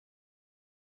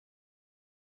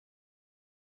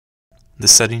The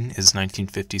setting is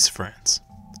 1950s France.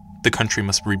 The country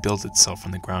must rebuild itself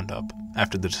from the ground up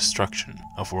after the destruction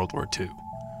of World War II.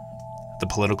 The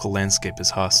political landscape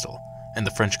is hostile, and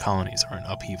the French colonies are in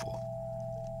upheaval.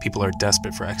 People are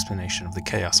desperate for explanation of the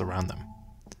chaos around them.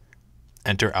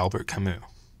 Enter Albert Camus.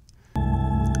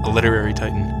 A literary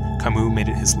titan, Camus made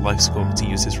it his life's goal to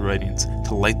use his writings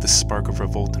to light the spark of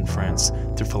revolt in France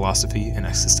through philosophy and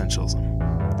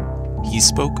existentialism. He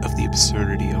spoke of the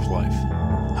absurdity of life,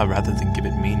 how rather than give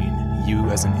it meaning, you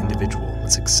as an individual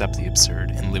must accept the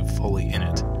absurd and live fully in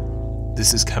it.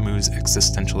 This is Camus'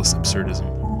 existentialist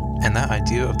absurdism, and that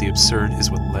idea of the absurd is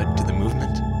what led to the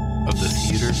movement of the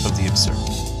theater of the absurd.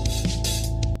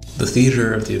 The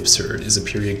theater of the absurd is a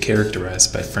period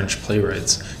characterized by French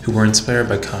playwrights who were inspired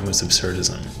by Camus'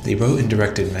 absurdism. They wrote and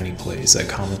directed many plays that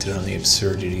commented on the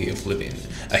absurdity of living,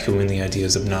 echoing the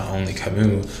ideas of not only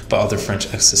Camus, but other French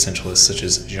existentialists such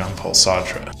as Jean-Paul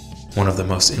Sartre. One of the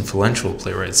most influential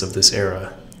playwrights of this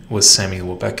era was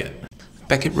Samuel Beckett.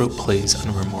 Beckett wrote plays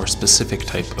under a more specific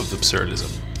type of absurdism,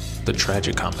 the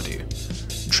tragicomedy.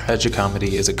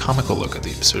 Tragicomedy is a comical look at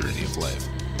the absurdity of life,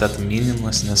 that the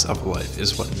meaninglessness of life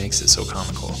is what makes it so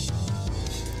comical.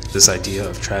 This idea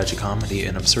of tragicomedy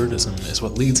and absurdism is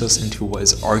what leads us into what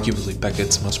is arguably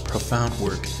Beckett's most profound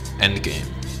work, Endgame.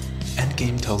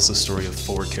 Endgame tells the story of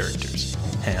four characters.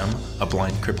 Ham, a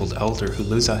blind crippled elder who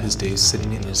lives out his days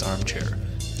sitting in his armchair.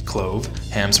 Clove,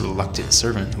 Ham's reluctant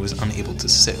servant who is unable to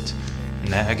sit.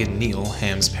 Nag and Neil,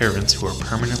 Ham's parents who are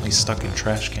permanently stuck in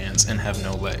trash cans and have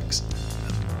no legs.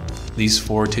 These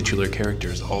four titular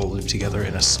characters all live together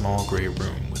in a small gray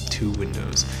room with 2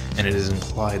 windows, and it is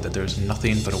implied that there is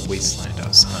nothing but a wasteland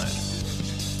outside.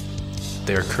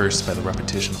 They are cursed by the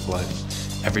repetition of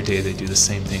life. Every day they do the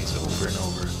same things over and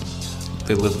over.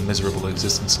 They live miserable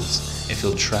existences and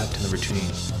feel trapped in the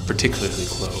routine, particularly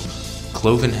Clove.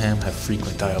 Clove and Ham have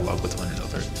frequent dialogue with one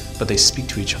another, but they speak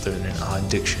to each other in an odd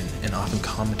diction and often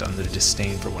comment on their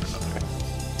disdain for one another.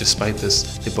 Despite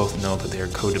this, they both know that they are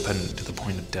codependent to the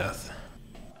point of death.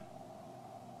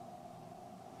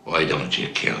 Why don't you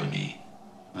kill me?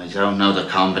 I don't know the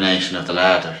combination of the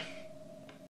latter.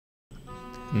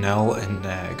 Nell and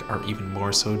Nag are even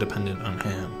more so dependent on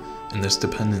Ham, and this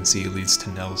dependency leads to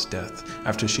Nell's death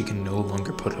after she can no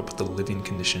longer put up with the living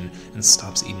condition and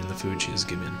stops eating the food she is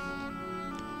given.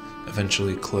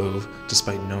 Eventually, Clove,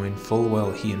 despite knowing full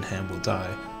well he and Ham will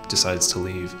die, decides to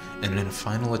leave, and in a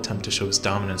final attempt to show his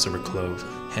dominance over Clove,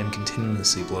 Ham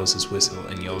continuously blows his whistle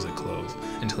and yells at Clove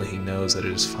until he knows that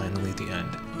it is finally the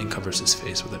end and covers his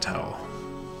face with a towel.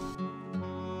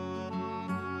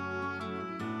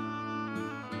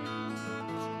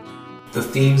 The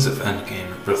themes of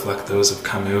Endgame reflect those of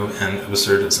Camus and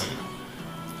absurdism.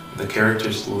 The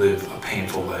characters live a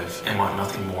painful life and want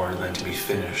nothing more than to be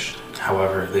finished.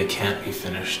 However, they can't be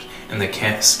finished, and they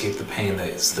can't escape the pain that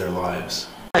is their lives.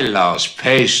 I lost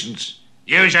patience.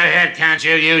 Use your head, can't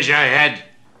you? Use your head.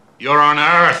 You're on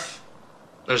Earth.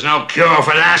 There's no cure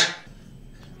for that.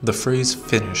 The phrase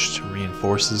finished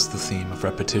reinforces the theme of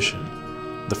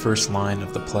repetition. The first line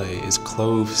of the play is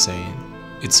Clove saying,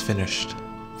 "It's finished.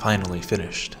 Finally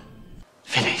finished."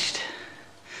 Finished.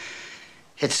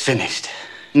 It's finished.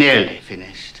 Nearly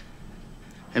finished.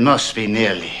 It must be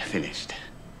nearly finished.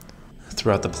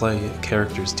 Throughout the play,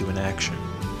 characters do an action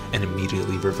and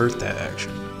immediately revert that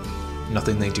action.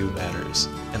 Nothing they do matters,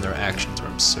 and their actions are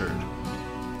absurd.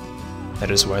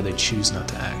 That is why they choose not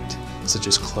to act, such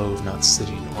as Clove not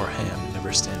sitting or Ham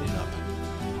never standing up.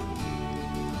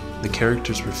 The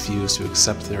characters refuse to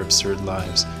accept their absurd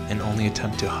lives and only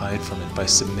attempt to hide from it by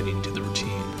submitting to the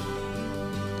routine.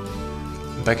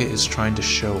 Beckett is trying to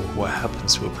show what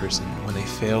happens to a person when they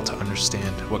fail to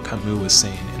understand what Camus was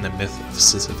saying in the myth of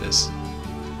Sisyphus.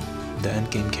 The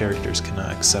Endgame characters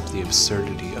cannot accept the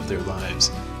absurdity of their lives,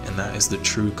 and that is the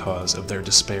true cause of their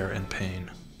despair and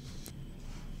pain.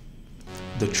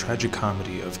 The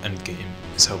tragicomedy of Endgame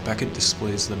is how Beckett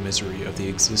displays the misery of the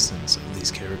existence of these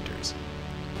characters.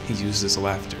 He uses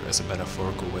laughter as a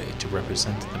metaphorical way to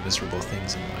represent the miserable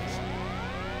things in life.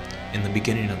 In the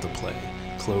beginning of the play,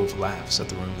 Clove laughs at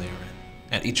the room they are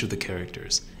in, at each of the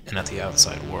characters, and at the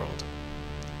outside world.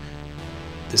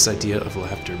 This idea of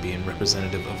laughter being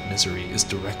representative of misery is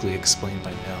directly explained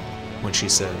by Nell when she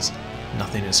says,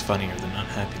 "Nothing is funnier than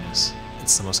unhappiness.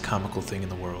 It's the most comical thing in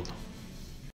the world."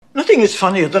 Nothing is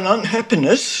funnier than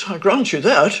unhappiness, I grant you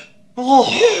that. Oh,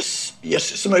 yes,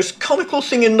 it's the most comical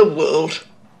thing in the world.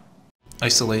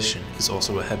 Isolation is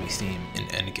also a heavy theme in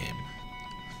Endgame.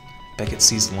 Beckett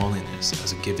sees loneliness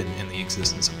as a given in the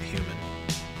existence of a human.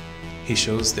 He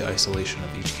shows the isolation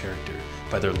of each character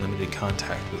by their limited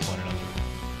contact with one another.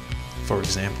 For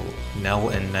example, Nell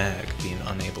and Nag being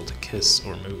unable to kiss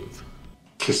or move.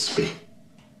 Kiss me.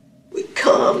 We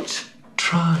can't.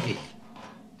 Try.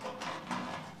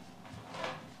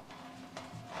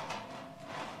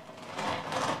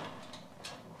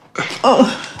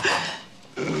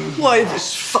 Why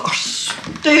this farce?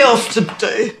 Day after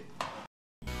day.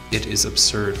 It is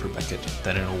absurd for Beckett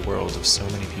that in a world of so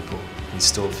many people, he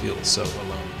still feels so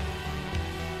alone.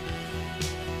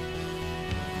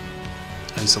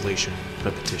 Isolation,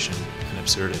 repetition, and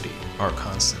absurdity are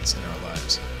constants in our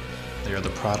lives. They are the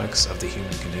products of the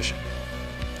human condition.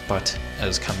 But,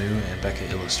 as Camus and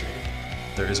Beckett illustrated,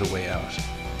 there is a way out,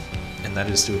 and that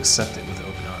is to accept it with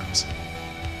open arms.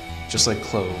 Just like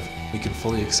Clove, we can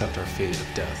fully accept our fate of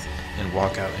death and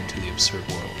walk out into the absurd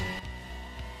world.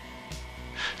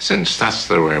 Since that's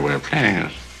the way we're playing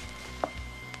it,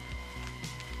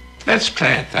 let's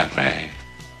play it that way.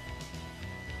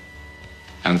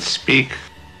 And speak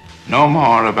no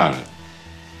more about it.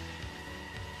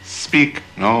 Speak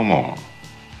no more.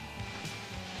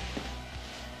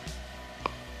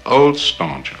 Old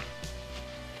stauncher,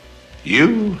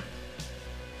 you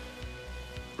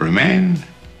remain